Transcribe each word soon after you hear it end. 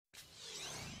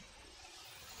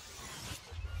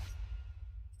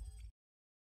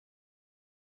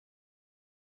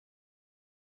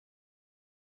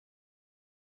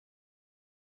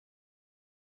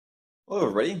Hello,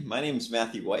 everybody. My name is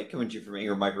Matthew White, coming to you from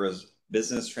Ingram Micro's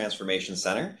Business Transformation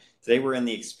Center. Today, we're in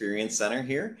the Experience Center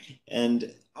here,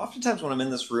 and oftentimes when I'm in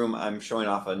this room, I'm showing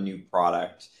off a new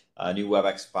product, a new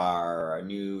WebEx bar, a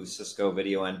new Cisco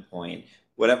video endpoint,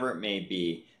 whatever it may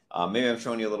be. Maybe I'm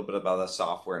showing you a little bit about the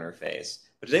software interface.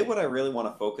 But today, what I really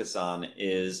want to focus on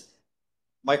is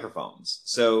microphones.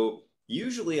 So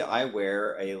usually I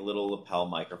wear a little lapel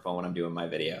microphone when I'm doing my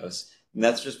videos. And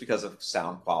that's just because of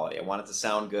sound quality. I want it to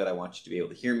sound good. I want you to be able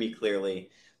to hear me clearly.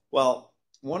 Well,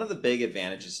 one of the big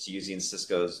advantages to using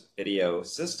Cisco's video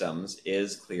systems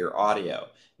is clear audio.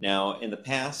 Now, in the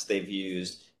past, they've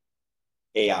used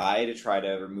AI to try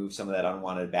to remove some of that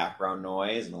unwanted background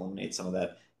noise and eliminate some of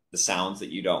the sounds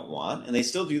that you don't want. And they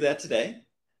still do that today.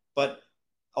 But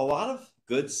a lot of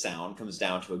good sound comes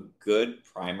down to a good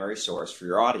primary source for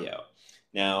your audio.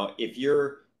 Now, if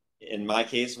you're, in my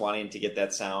case, wanting to get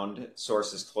that sound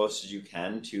source as close as you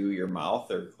can to your mouth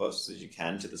or close as you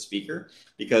can to the speaker,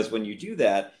 because when you do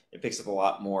that, it picks up a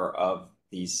lot more of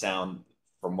the sound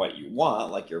from what you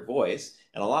want, like your voice,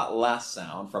 and a lot less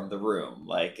sound from the room,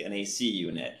 like an AC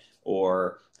unit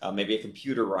or maybe a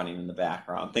computer running in the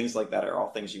background. Things like that are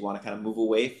all things you want to kind of move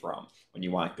away from when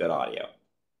you want good audio.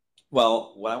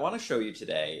 Well, what I want to show you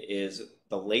today is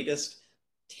the latest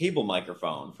table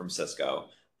microphone from Cisco,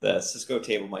 the Cisco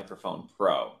Table Microphone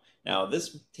Pro. Now,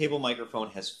 this table microphone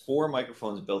has 4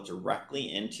 microphones built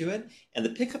directly into it, and the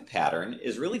pickup pattern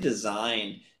is really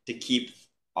designed to keep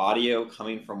audio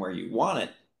coming from where you want it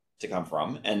to come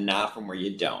from and not from where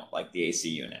you don't, like the AC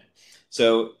unit.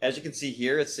 So as you can see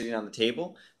here, it's sitting on the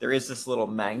table. There is this little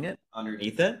magnet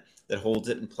underneath it that holds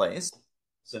it in place.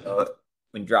 So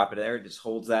when you drop it there, it just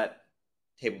holds that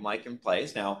table mic in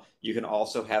place. Now, you can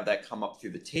also have that come up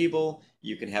through the table.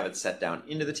 You can have it set down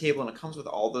into the table, and it comes with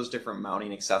all those different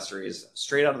mounting accessories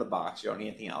straight out of the box. You don't need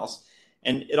anything else.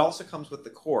 And it also comes with the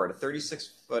cord, a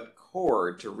 36-foot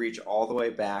cord to reach all the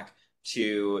way back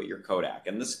to your codec.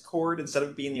 And this cord, instead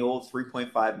of being the old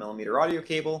 3.5 millimeter audio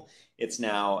cable, it's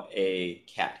now a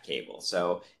cat cable.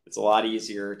 So it's a lot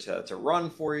easier to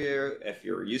run for you if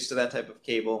you're used to that type of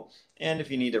cable. And if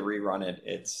you need to rerun it,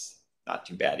 it's not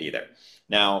too bad either.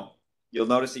 Now, you'll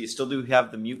notice that you still do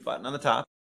have the mute button on the top.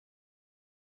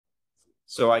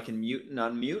 So I can mute and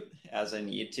unmute as I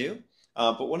need to.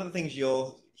 But one of the things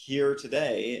you'll hear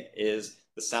today is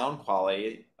the sound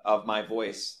quality of my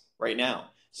voice right now.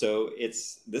 So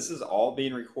this is all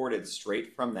being recorded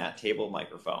straight from that table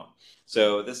microphone.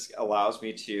 So this allows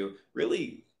me to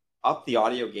really up the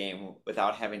audio game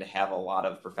without having to have a lot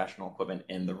of professional equipment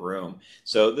in the room.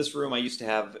 So this room, I used to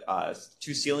have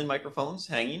 2 ceiling microphones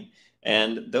hanging,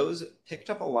 and those picked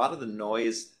up a lot of the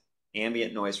noise,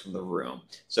 ambient noise from the room.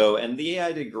 So, and the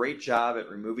AI did a great job at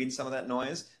removing some of that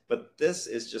noise, but this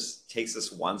is just takes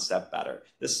this one step better.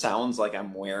 This sounds like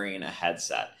I'm wearing a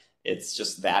headset. It's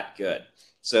just that good.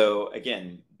 So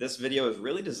again, this video is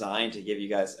really designed to give you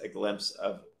guys a glimpse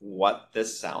of what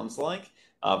this sounds like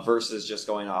versus just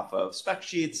going off of spec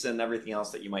sheets and everything else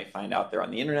that you might find out there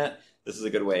on the internet. This is a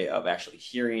good way of actually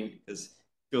hearing, because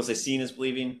people say seeing is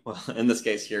believing. Well, in this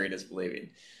case, hearing is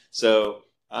believing. So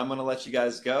I'm going to let you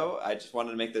guys go. I just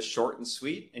wanted to make this short and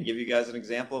sweet and give you guys an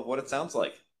example of what it sounds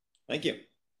like. Thank you.